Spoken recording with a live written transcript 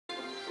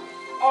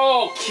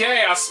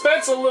Okay, I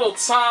spent a little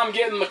time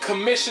getting the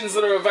commissions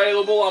that are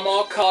available. I'm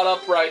all caught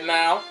up right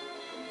now.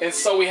 And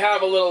so we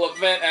have a little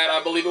event at,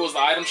 I believe it was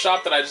the item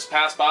shop that I just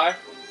passed by.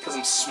 Because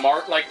I'm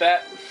smart like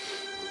that.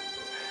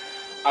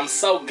 I'm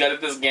so good at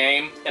this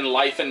game and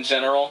life in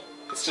general.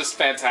 It's just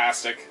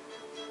fantastic.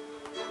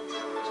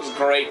 It's just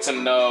great to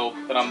know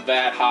that I'm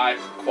that high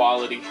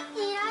quality.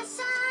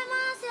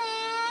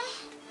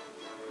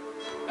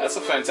 That's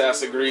a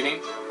fantastic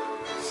greeting.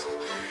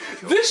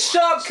 This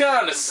shop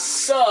kind of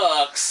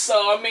sucks,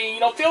 so I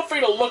mean, feel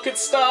free to look at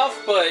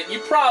stuff, but you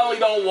probably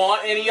don't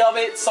want any of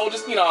it, so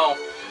just,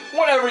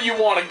 whenever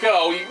you want to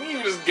go,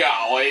 you just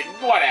go,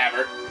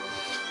 whatever.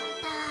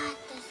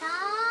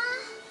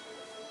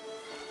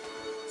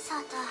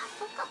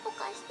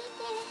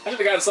 I should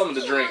have gotten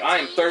something to drink. I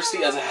am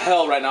thirsty as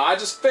hell right now. I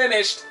just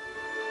finished,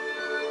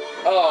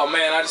 oh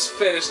man, I just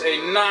finished a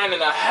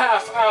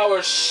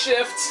 9.5-hour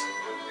shift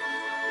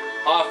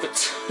off of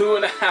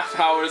 2.5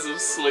 hours of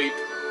sleep.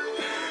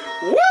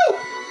 Woo!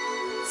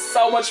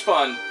 So much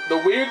fun. The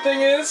weird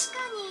thing is,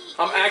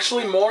 I'm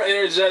actually more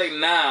energetic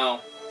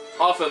now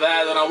off of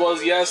that than I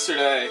was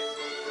yesterday.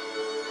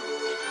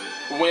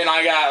 When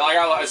I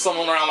got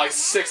something around like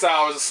 6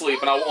 hours of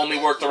sleep and I only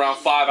worked around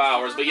 5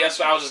 hours. But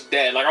yesterday I was just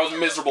dead. Like I was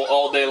miserable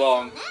all day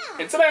long.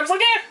 And today I was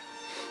like,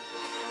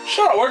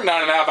 sure, I worked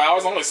 9.5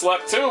 hours, I only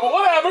slept 2, but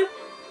whatever.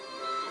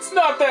 It's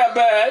not that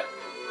bad.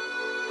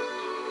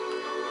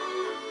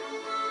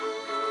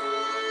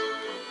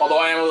 Although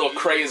I am a little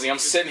crazy, I'm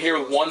sitting here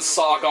with one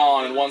sock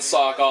on and one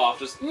sock off.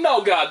 Just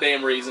no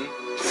goddamn reason.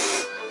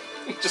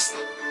 Just,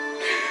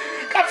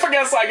 I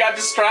guess I got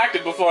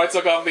distracted before I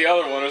took off the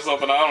other one or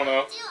something, I don't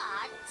know.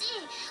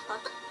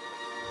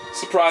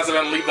 Surprised I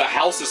didn't leave the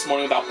house this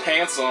morning without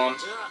pants on.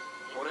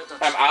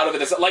 I'm out of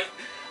it. It's like,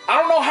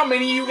 I don't know how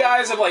many of you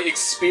guys have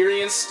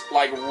experienced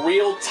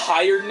real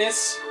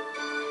tiredness.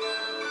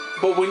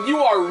 But when you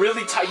are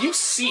really tired, you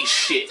see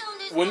shit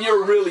when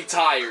you're really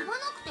tired.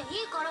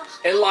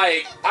 And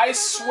I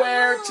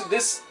swear to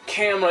this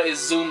camera is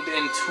zoomed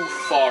in too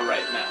far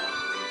right now.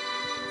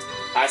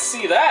 I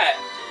see that.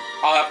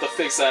 I'll have to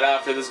fix that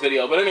after this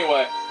video. But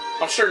anyway,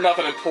 I'm sure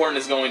nothing important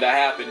is going to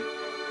happen.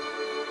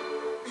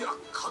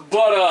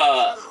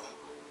 But,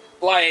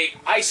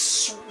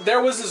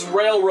 there was this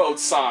railroad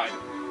sign.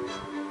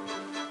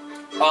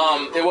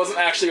 It wasn't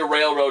actually a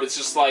railroad, it's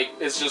just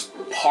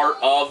part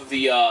of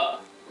the,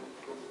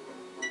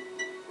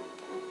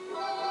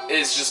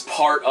 it's just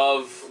part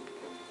of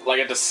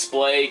a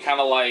display, kind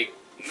of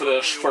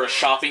for a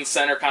shopping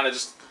center, kind of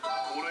just.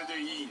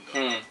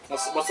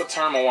 What's the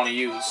term I want to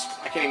use?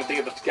 I can't even think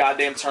of the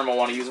goddamn term I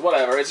want to use.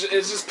 Whatever. It's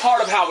just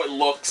part of how it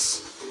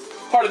looks,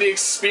 part of the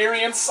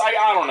experience.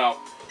 I don't know.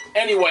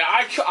 Anyway,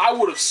 I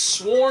would have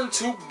sworn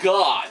to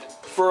God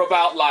for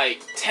about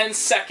 10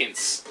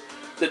 seconds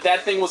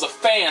that thing was a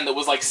fan that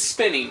was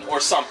spinning or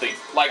something.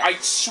 I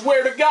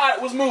swear to God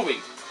it was moving.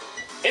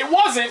 It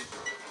wasn't,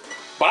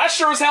 but I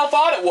sure as hell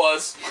thought it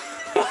was.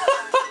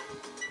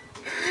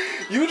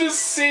 You just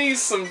see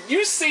some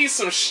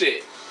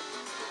shit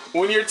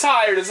when you're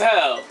tired as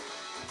hell.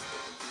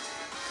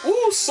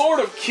 Ooh, Sword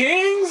of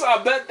Kings? I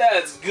bet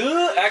that's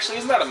good. Actually,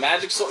 isn't that a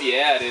magic sword?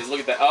 Yeah, it is.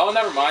 Look at that. Oh,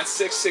 never mind.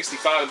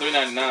 $6.65 and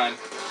 $3.99.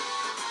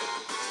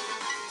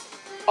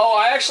 Oh,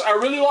 I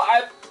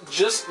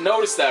just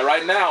noticed that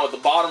right now at the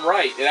bottom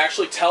right. It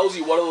actually tells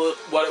you what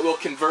it will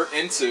convert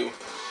into.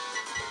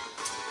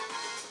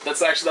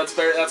 That's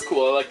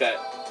cool. I like that.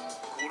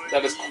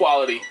 That is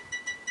quality.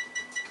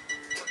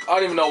 I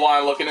don't even know why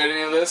I'm looking at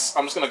any of this.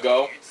 I'm just gonna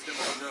go.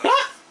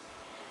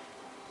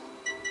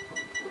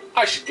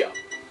 I should go.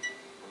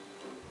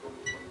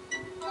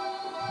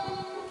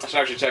 I should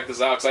actually check this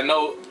out, because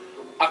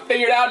I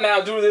figured out now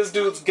due to this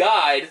dude's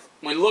guide,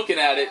 when looking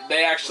at it,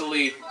 they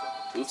actually,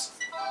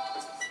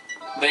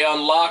 they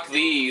unlock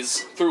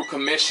these through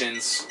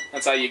commissions.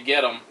 That's how you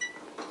get them.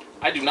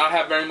 I do not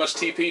have very much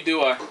TP,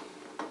 do I?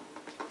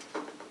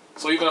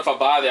 So even if I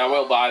buy I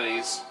will buy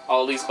these.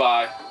 I'll at least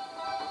buy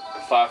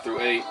 5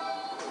 through 8.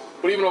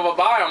 But even if I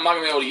buy them, I'm not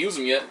going to be able to use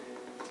them yet.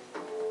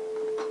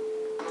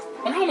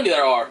 I wonder how many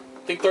there are.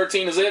 I think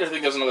 13 is it, or I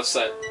think there's another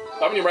set. Do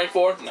I have any rank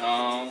 4?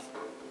 No.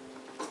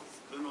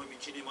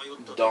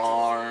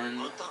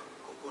 Darn.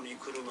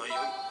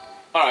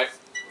 Alright.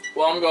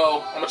 Well, I'm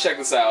going to check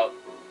this out.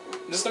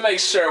 Just to make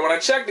sure. When I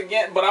checked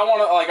again, but I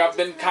want to, I've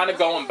been kind of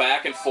going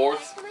back and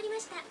forth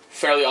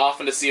fairly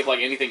often to see if,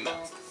 anything,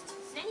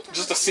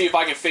 just to see if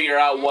I can figure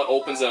out what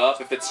opens it up.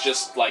 If it's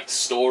just,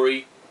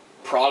 story,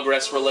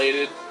 progress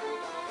related.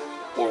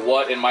 Or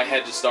what, and my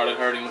head just started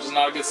hurting, which is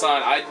not a good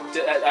sign. I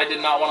did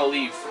not want to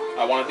leave.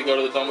 I wanted to go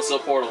to the domicile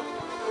portal.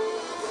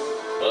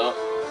 But,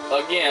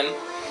 again,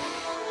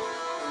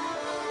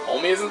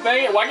 homie isn't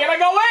thinking. Why can't I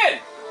go in?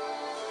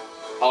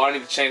 Oh, I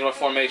need to change my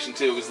formation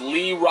too, because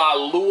Lee Ra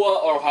Lua,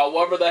 or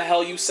however the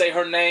hell you say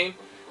her name,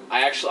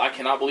 I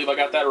cannot believe I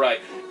got that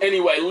right.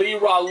 Anyway, Lee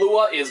Ra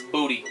Lua is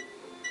booty.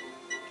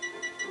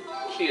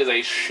 She is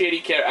a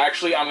shitty character.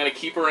 Actually, I'm going to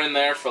keep her in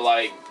there for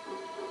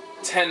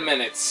 10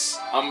 minutes.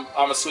 I'm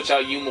gonna switch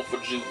out Yuma for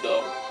Jude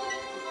though.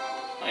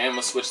 I am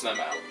gonna switch them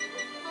out.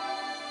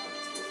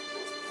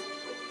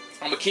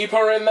 I'm gonna keep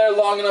her in there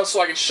long enough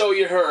so I can show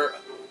you her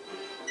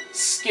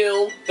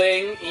skill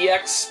thing,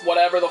 EX,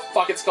 whatever the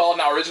fuck it's called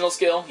now. Original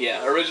skill?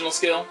 Yeah, original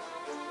skill.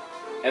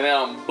 And then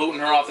I'm booting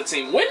her off the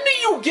team. When do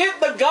you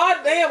get the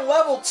goddamn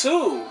level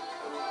 2?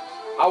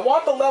 I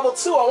want the level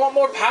 2. I want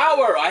more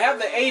power. I have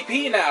the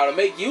AP now to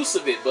make use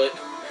of it, but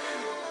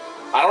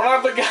I don't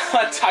have the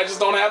god. I just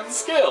don't have the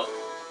skill.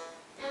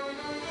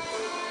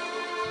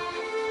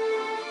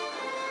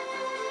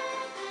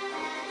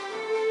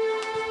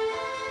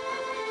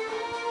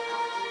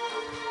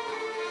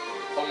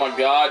 Oh my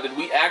god, did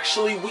we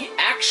actually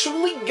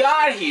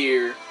got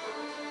here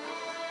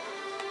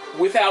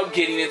without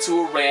getting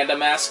into a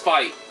random ass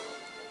fight.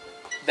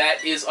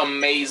 That is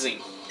amazing.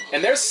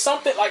 And there's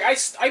something, like,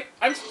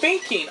 I'm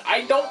thinking,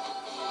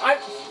 I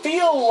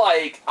feel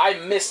like I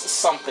missed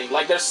something.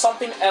 Like, there's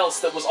something else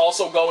that was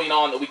also going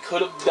on that we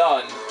could have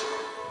done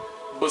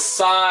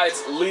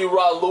besides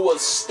Lira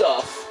Lua's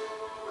stuff.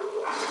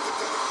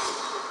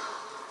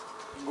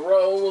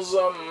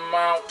 Groza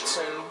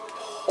Mountain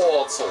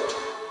Portal.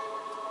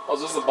 Oh,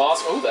 is this the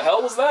boss? Who the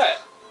hell was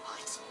that?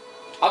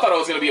 I thought it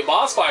was going to be a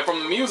boss fight from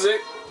the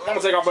music. I'm going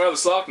to take off my other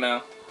sock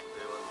now.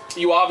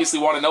 You obviously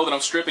want to know that I'm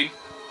stripping.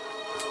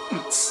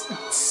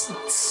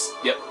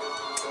 Yep.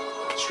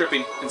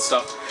 Stripping and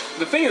stuff.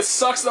 The thing that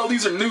sucks though,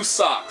 these are new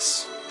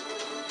socks.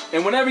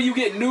 And whenever you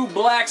get new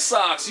black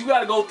socks, you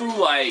gotta go through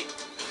like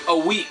a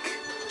week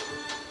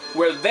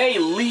where they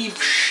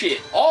leave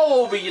shit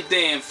all over your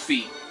damn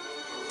feet.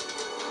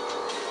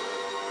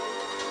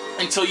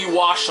 Until you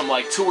wash them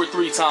like 2 or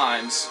 3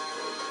 times.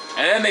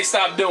 And then they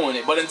stop doing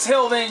it. But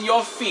until then,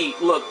 your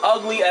feet look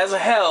ugly as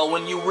hell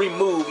when you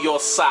remove your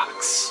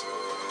socks.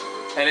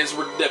 And it's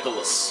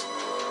ridiculous.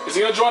 Is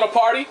he gonna join a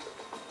party?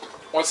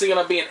 Or is he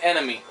gonna be an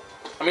enemy?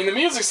 I mean, the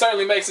music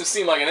certainly makes him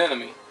seem like an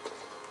enemy.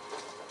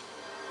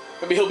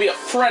 Maybe he'll be a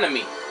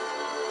frenemy.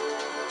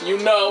 You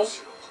know.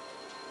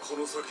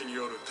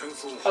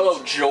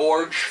 Hello,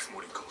 George.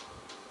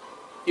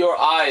 Your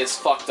eye is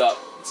fucked up.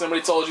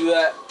 Somebody told you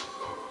that?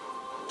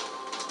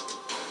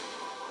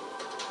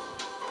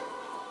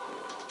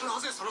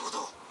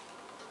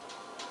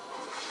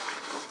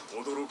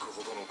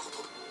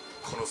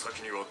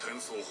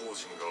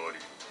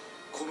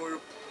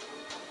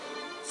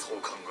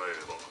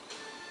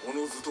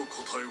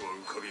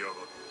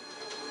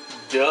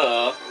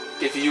 Duh,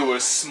 if you were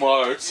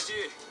smart.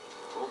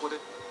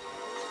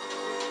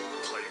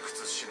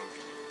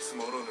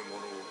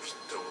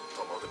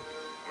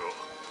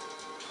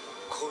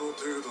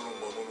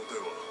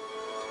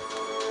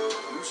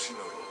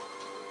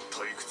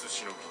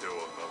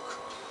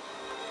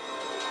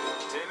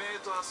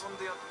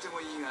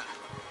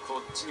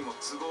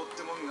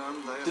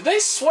 Did they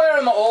swear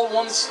in the old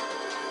ones?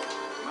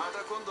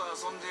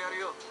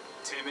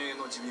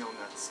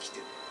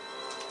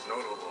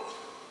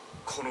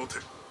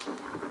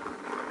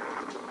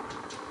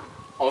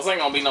 Oh, this ain't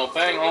gonna be no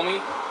thing,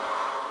 homie.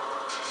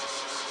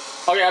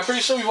 Okay, I'm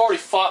pretty sure we've already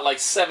fought like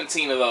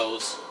 17 of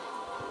those.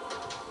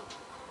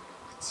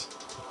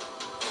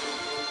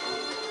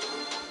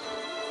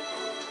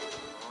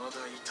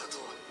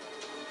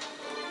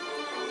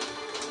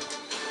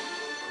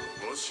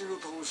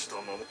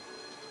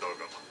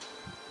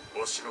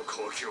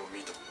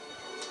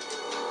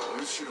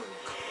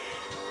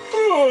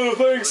 Oh,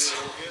 thanks.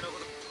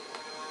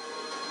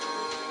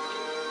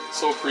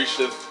 So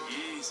appreciative.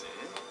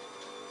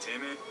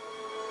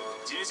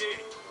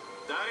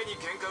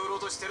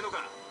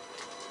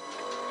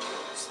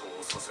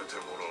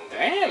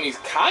 Damn, he's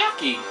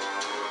cocky.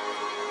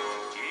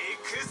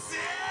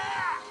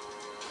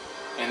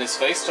 And his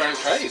face turned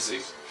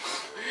crazy.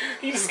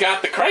 He just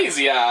got the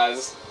crazy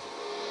eyes.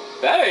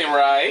 That ain't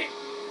right.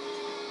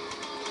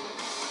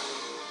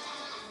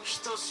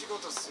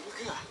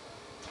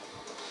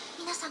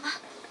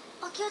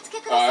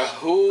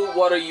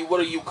 What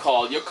are you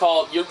called?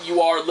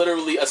 You are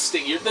literally a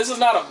stinger. This is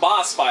not a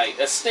boss fight.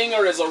 A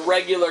stinger is a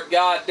regular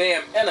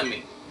goddamn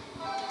enemy.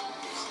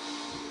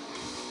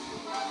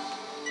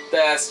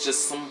 That's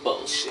just some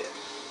bullshit.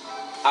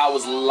 I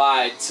was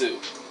lied to.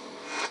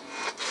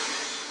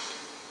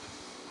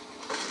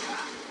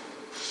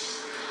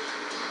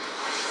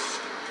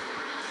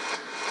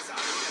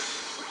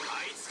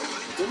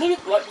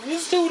 Look, like,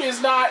 this dude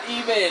is not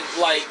even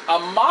like a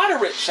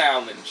moderate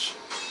challenge.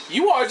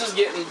 You are just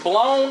getting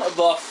blown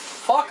the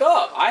fuck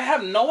up. I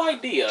have no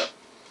idea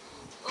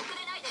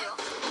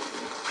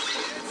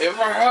if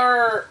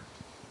her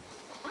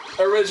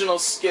original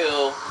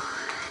skill.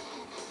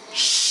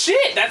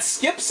 Shit, that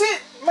skips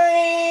it?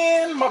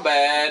 Man, my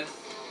bad.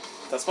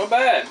 That's my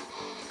bad.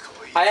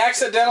 I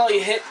accidentally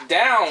hit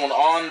down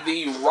on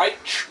the right,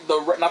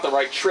 not the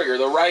right trigger,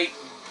 the right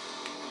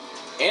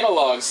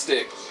analog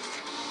stick.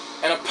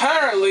 And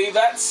apparently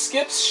that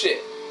skips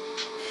shit.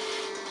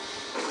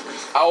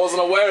 I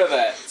wasn't aware of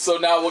that. So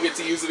now we'll get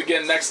to use it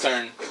again next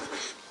turn.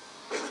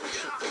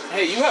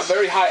 Hey, you have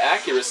very high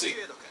accuracy.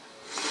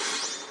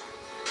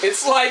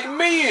 It's like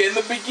me in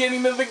the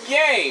beginning of the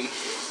game.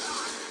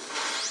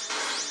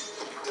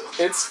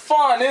 It's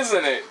fun,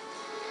 isn't it?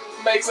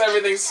 Makes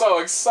everything so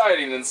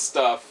exciting and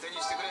stuff.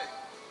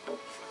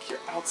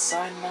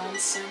 outside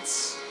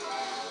nonsense.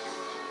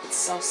 It's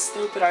so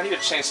stupid. I need to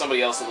change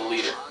somebody else to the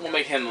leader. We'll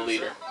make him the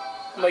leader.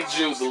 We'll make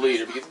Jude the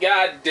leader because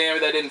god damn it,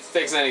 that didn't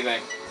fix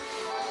anything.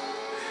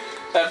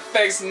 That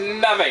fixed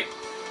nothing.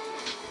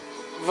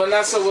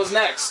 Vanessa was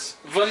next.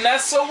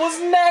 Vanessa was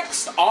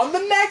next on the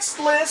next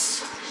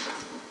list.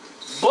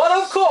 But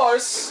of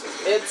course,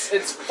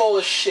 it's full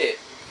of shit.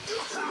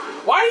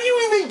 Why do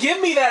you even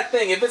give me that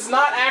thing if it's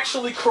not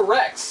actually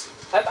correct?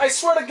 I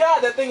swear to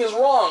God, that thing is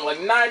wrong like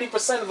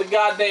 90% of the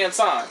goddamn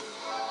time.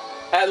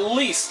 At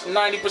least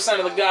 90%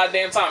 of the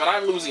goddamn time. And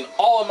I'm losing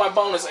all of my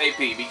bonus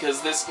AP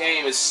because this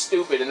game is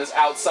stupid and this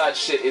outside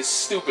shit is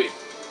stupid.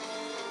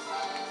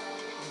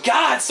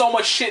 God, so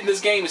much shit in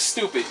this game is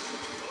stupid.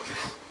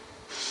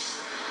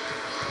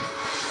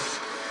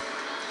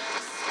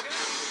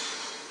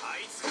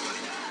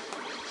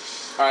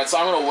 Alright, so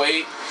I'm gonna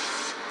wait,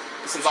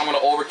 since I'm gonna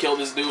overkill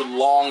this dude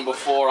long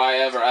before I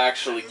ever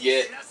actually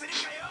get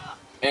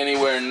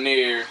anywhere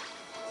near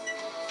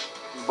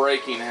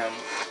breaking him.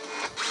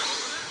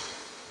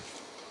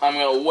 I'm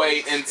gonna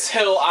wait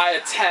until I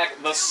attack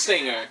the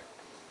Stinger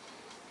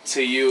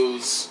to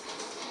use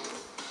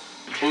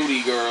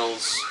Booty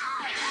Girl's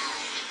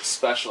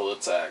special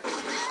attack,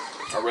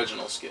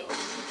 original skill.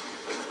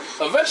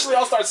 Eventually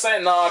I'll start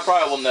saying, no, I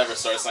probably will never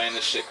start saying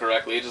this shit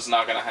correctly, it's just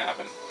not gonna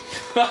happen.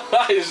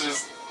 It's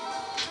just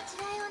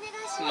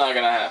not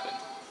gonna happen.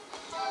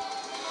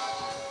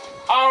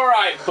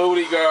 Alright,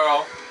 Booty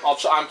Girl.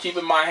 I'm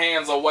keeping my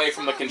hands away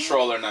from the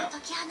controller now.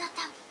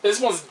 This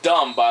one's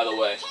dumb, by the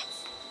way.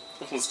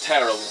 This one's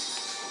terrible.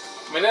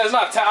 I mean, it's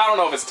not. I don't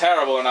know if it's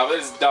terrible or not, but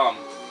it's dumb.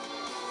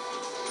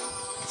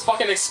 It's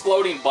fucking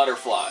exploding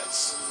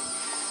butterflies.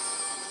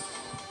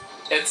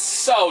 It's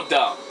so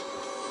dumb.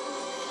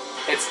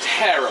 It's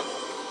terrible.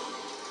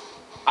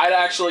 I'd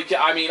actually.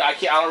 I mean, I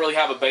don't really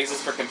have a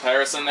basis for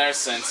comparison there,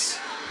 since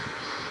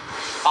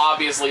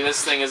obviously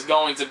this thing is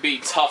going to be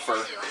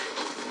tougher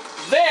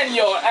than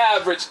your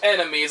average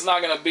enemy. It's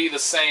not going to be the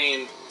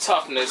same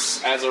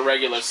toughness as a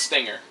regular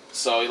Stinger.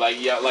 So, like,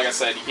 yeah, like I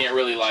said, you can't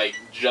really, like,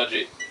 judge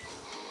it.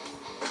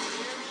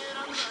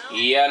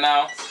 Yeah,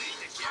 now.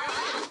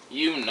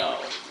 You know.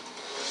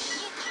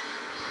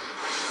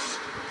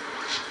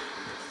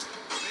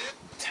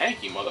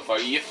 Tanky,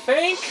 motherfucker. You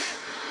think?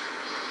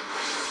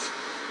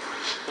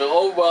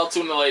 Oh, well,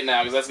 too late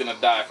now, because that's going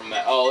to die from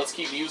that. Oh, let's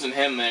keep using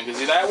him, then, because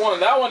that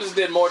one just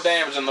did more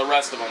damage than the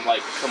rest of them,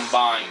 like,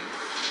 combined.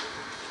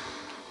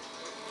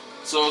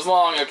 So as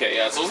long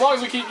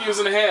as we keep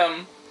using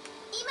him,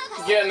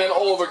 getting an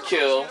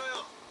overkill.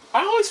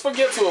 I always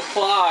forget to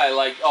apply,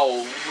 like,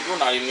 oh, we're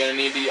not even gonna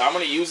need to, I'm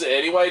gonna use it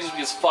anyway, just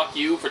because fuck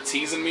you for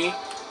teasing me.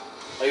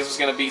 Like this was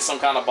gonna be some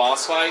kind of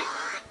boss fight.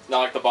 Not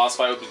like the boss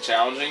fight would be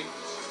challenging.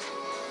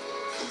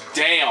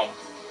 Damn.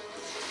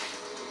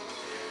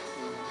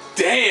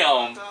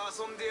 Damn.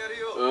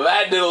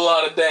 That did a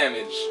lot of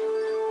damage.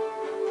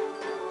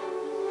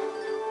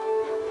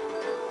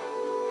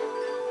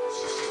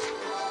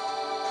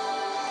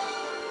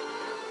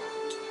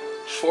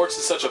 Schwartz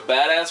is such a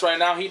badass right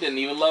now, he didn't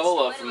even level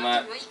up from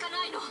that.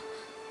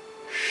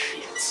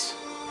 Shit.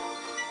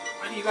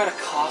 Why do you gotta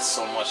cost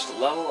so much to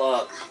level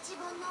up?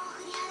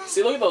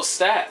 See, look at those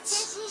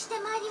stats.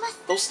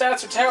 Those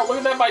stats are terrible. Look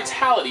at that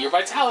vitality. Your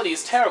vitality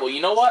is terrible.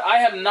 You know what? I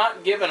have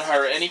not given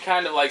her any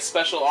kind of, like,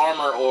 special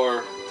armor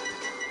or...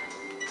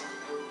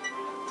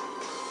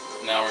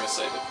 Now we're gonna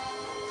save it.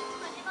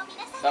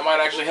 That might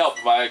actually help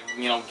if I,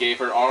 you know, gave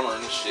her armor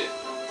and shit.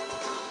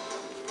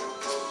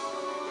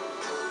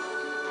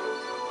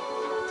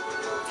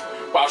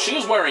 Wow, she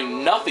was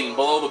wearing nothing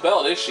below the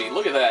belt, is she?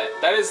 Look at that.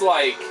 That is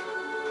like...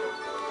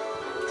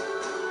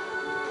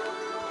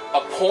 A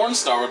porn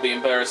star would be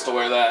embarrassed to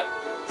wear that.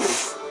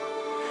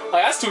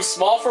 Like, that's too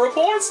small for a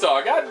porn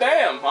star. God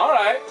damn.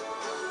 Alright.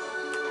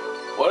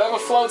 Whatever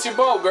floats your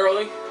boat,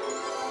 girlie.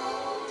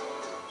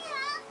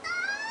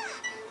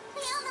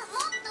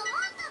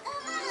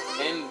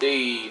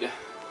 Indeed.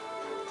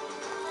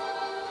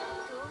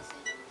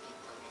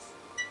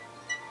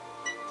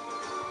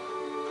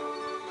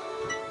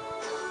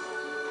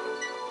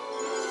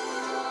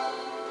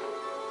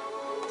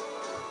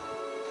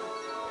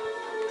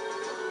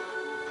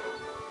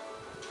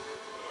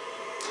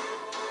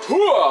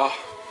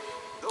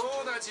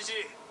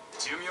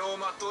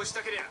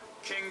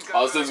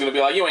 Oh, this dude's gonna be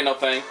like, you ain't no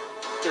thing.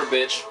 You're a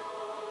bitch.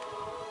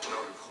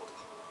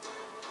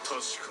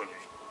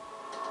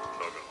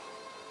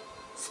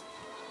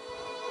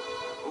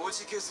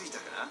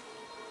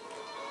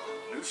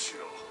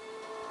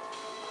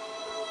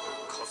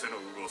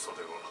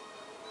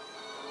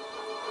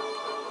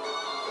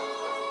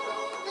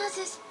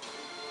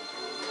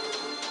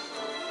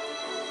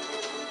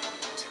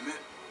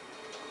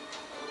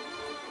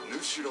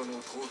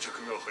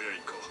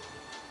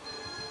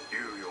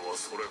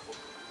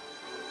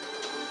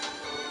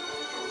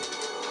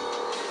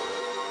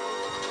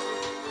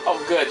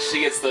 Oh good,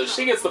 she gets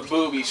the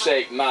booby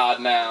shake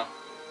nod now.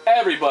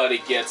 Everybody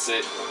gets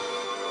it.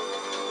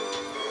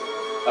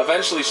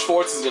 Eventually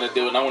Schwartz is gonna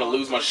do it and I'm gonna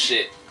lose my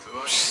shit.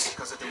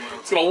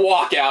 It's gonna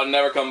walk out and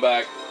never come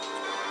back.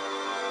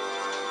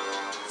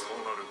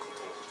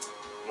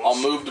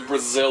 I'll move to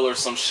Brazil or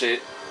some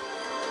shit.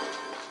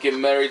 Get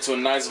married to a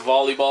nice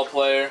volleyball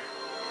player.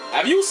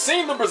 Have you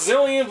seen the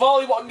Brazilian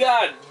volleyball?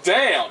 God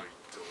damn.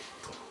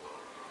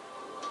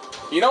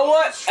 You know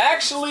what?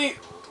 Actually,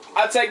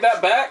 I take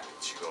that back.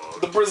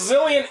 The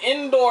Brazilian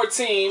indoor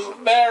team,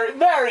 very,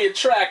 very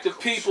attractive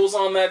peoples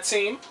on that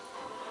team.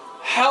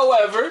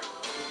 However,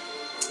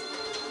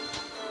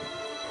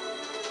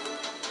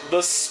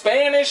 the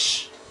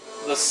Spain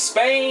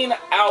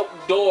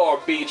outdoor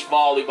beach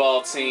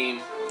volleyball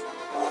team,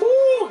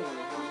 whoo,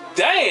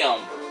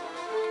 damn.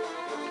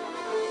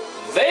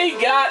 They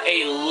got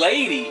a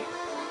lady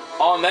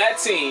on that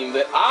team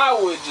that I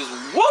would just,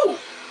 whoa.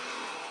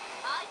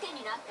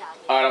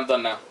 Alright, I'm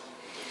done now.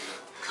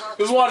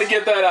 Just wanted to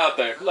get that out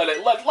there. Let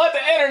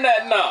the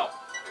internet know.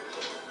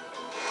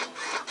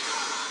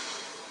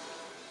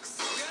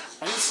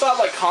 I need to stop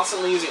like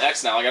constantly using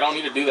X now. Like I don't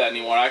need to do that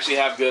anymore. I actually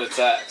have good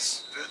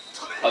attacks.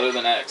 Other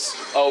than X.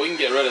 Oh, we can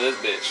get rid of this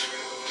bitch.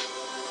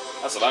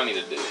 That's what I need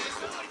to do.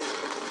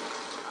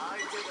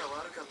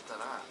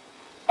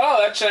 Oh,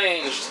 that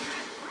changed.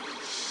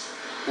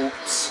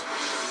 Oops.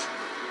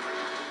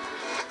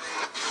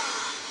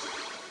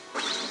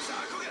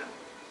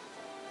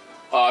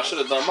 Oh, I should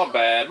have done, my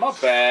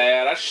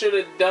bad. I should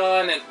have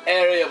done an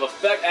area of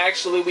effect.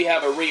 Actually, we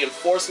have a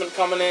reinforcement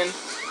coming in.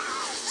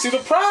 See, the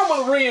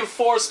problem with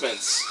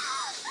reinforcements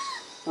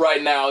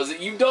right now is that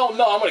you don't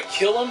know. I'm going to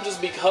kill him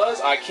just because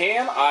I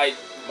can.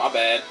 My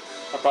bad.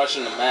 I probably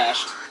shouldn't have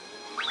mashed.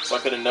 So I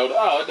could have noted.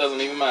 Oh, it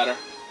doesn't even matter.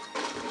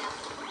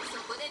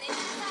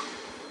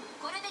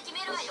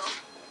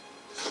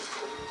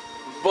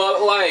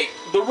 But, like,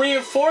 the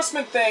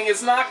reinforcement thing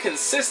is not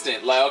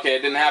consistent. Like, okay,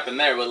 it didn't happen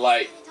there, but,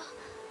 like,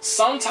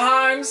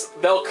 sometimes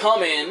they'll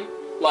come in,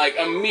 like,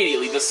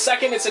 immediately. The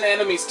second it's an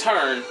enemy's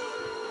turn,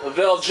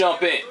 they'll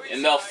jump in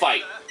and they'll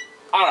fight.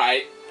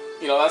 Alright,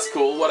 you know, that's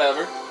cool,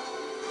 whatever.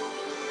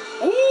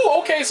 Ooh,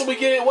 okay, so we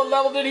get, what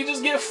level did he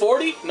just get?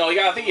 40? No,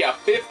 I think he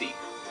got 50.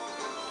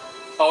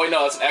 Oh, wait,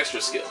 no, that's an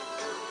extra skill.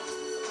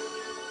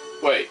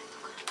 Wait.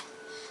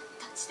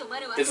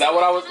 Is that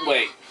what I was,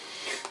 wait.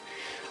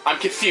 I'm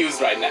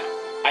confused right now.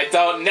 I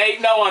don't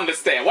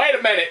understand. Wait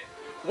a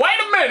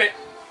minute.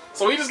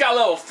 So he just got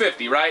level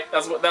 50, right?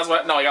 That's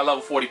what, no, he got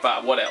level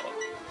 45, whatever.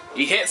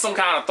 He hit some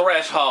kind of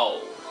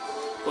threshold.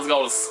 Let's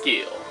go to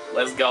skill.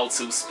 Let's go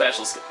to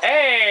special skill.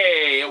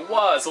 Hey, it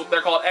was. So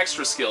they're called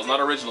extra skills,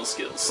 not original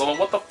skills. So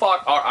what the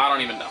fuck are, I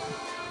don't even know.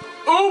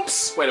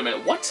 Oops! Wait a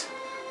minute, what?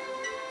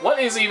 What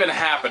is even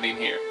happening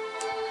here?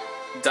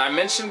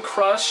 Dimension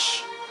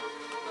Crush.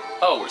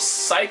 Oh, we're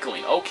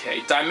cycling.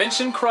 Okay.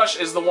 Dimension Crush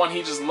is the one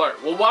he just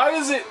learned. Well, why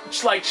does it,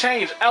 like,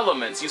 change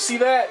elements? You see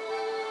that?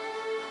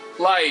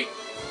 Like,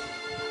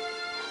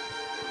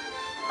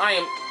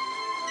 I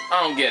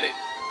don't get it.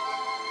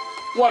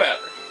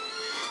 Whatever.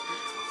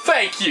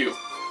 Thank you,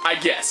 I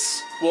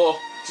guess. We'll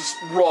just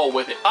roll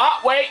with it. Ah,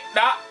 wait.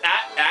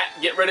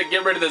 Get rid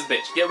of this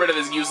bitch. Get rid of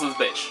this useless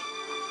bitch.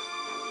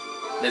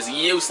 This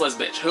useless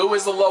bitch. Who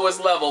is the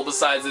lowest level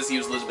besides this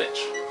useless bitch?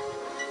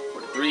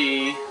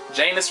 43.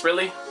 Janus,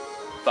 really?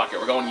 Fuck it,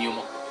 we're going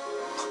Yuma.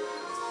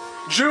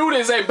 Jude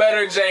is a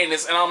better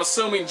Janus, and I'm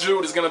assuming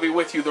Jude is gonna be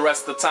with you the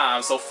rest of the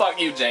time, so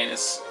fuck you,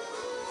 Janus.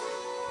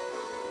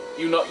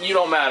 You know, you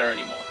don't matter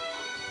anymore.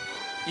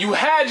 You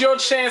had your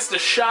chance to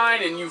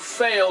shine, and you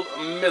failed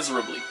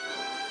miserably.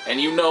 And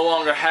you no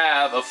longer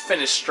have a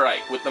finish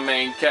strike with the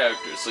main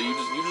character, so you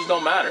just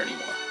don't matter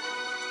anymore.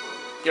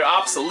 You're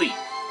obsolete.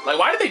 Like,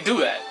 why did they do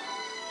that?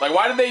 Like,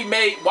 why did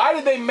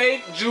they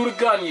make Jude a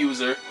gun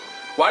user?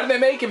 Why did they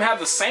make him have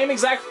the same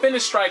exact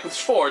finish strike with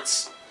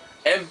Schwartz?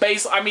 And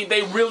I mean,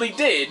 they really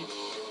did.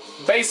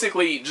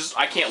 Basically, just,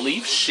 I can't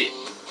leave? Shit.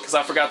 Because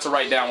I forgot to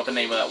write down what the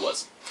name of that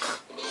was.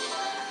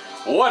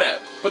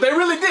 Whatever. But they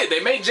really did. They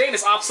made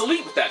Janus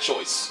obsolete with that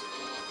choice.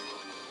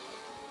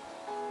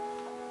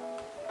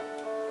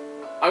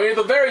 I mean, at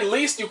the very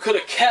least, you could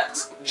have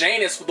kept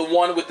Janus with the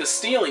one with the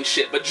stealing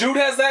shit. But Jude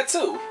has that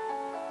too.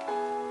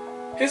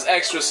 His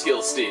extra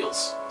skill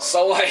steals.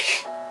 So,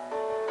 like,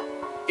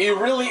 it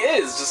really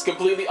is just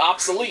completely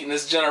obsolete in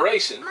this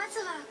generation.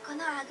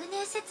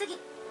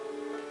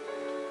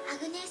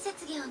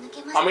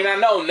 I mean, I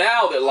know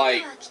now that,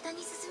 like,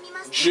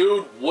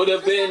 Jude would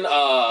have been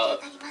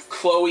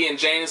Chloe and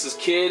Janus'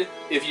 kid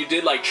if you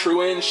did, like,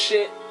 true end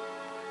shit.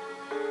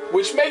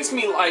 Which makes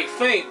me, like,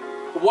 think,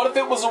 what if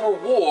it was a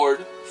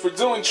reward for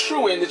doing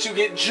true end that you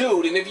get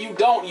Jude, and if you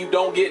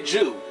don't get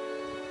Jude?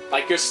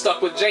 Like, you're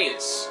stuck with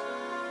Janus.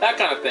 That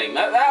kind of thing.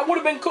 That would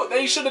have been cool.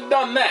 They should have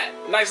done that.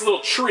 Nice little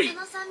treat.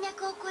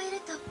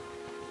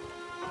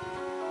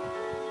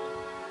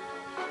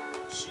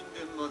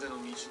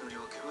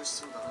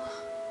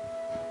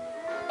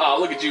 Oh,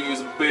 look at you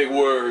using big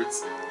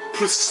words.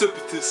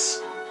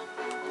 Precipitous.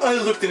 I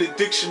looked in a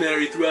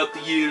dictionary throughout the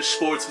years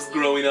Schwartz was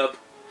growing up.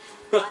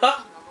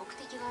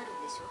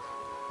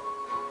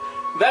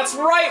 That's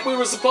right, we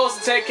were supposed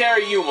to take care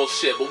of Yumel's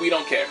shit, but we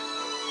don't care.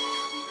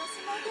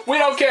 We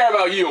don't care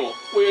about Yumel.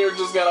 We're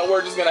just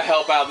gonna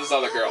help out this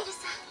other girl.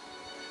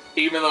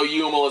 Even though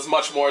Yumel is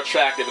much more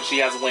attractive and she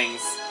has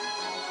wings.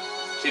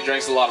 She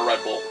drinks a lot of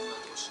Red Bull.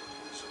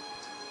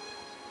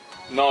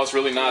 No, it's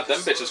really not. Them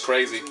bitches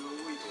crazy.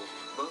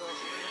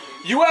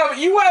 You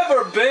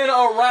ever been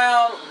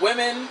around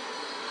women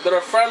that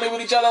are friendly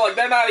with each other? Like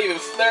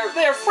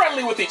they're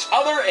friendly with each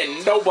other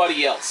and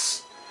nobody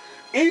else.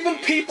 Even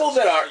people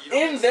that are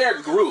in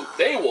their group,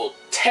 they will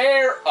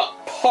tear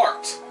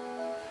apart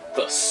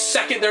the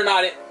second they're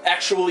not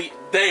actually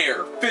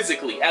there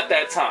physically at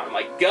that time.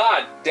 Like,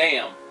 god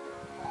damn.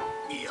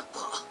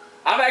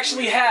 I've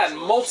actually had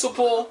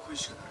multiple,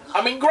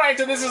 I mean,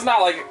 granted, this is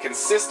not like a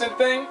consistent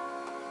thing,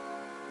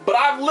 but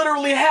I've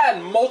literally had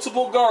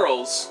multiple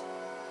girls,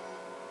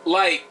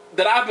 like,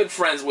 that I've been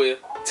friends with,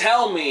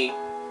 tell me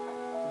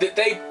that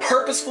they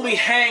purposefully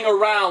hang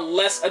around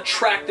less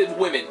attractive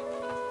women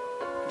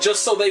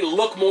just so they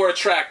look more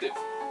attractive.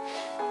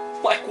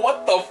 Like,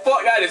 what the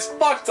fuck? That is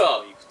fucked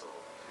up.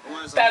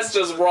 That's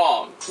just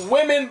wrong.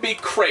 Women be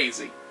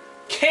crazy.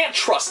 Can't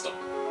trust them.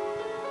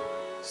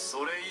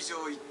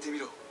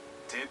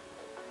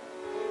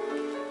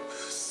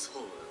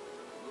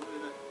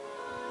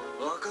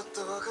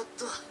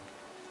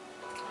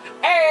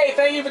 Hey,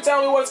 thank you for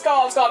telling me what it's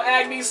called. It's called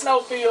Agnee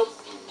Snow Field.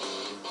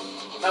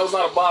 That was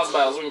not a boss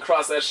battle, so we can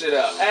cross that shit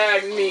out.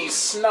 Agnee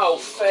Snow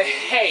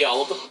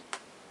Field.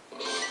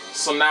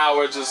 So now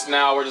we're just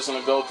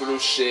gonna go through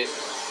shit,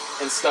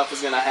 and stuff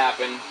is gonna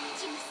happen,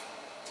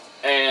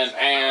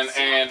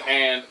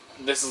 and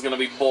this is gonna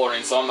be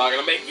boring. So I'm not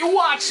gonna make you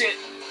watch it.